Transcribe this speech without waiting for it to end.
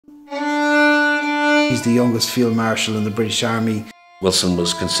He's the youngest Field Marshal in the British Army. Wilson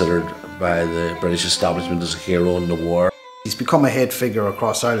was considered by the British establishment as a hero in the war. He's become a head figure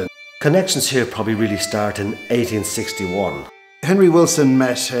across Ireland. Connections here probably really start in 1861. Henry Wilson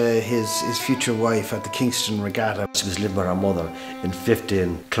met his future wife at the Kingston Regatta. She was living with her mother in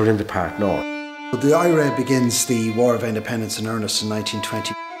 15 Clorinda Park North. The IRA begins the War of Independence in earnest in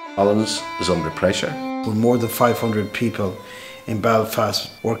 1920. Collins was under pressure. When more than 500 people in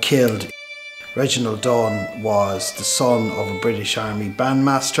Belfast were killed. Reginald Dunn was the son of a British Army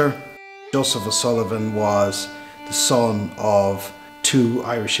bandmaster. Joseph O'Sullivan was the son of two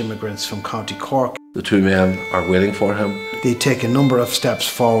Irish immigrants from County Cork. The two men are waiting for him. They take a number of steps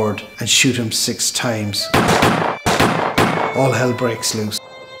forward and shoot him 6 times. All hell breaks loose.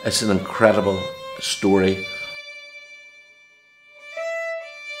 It's an incredible story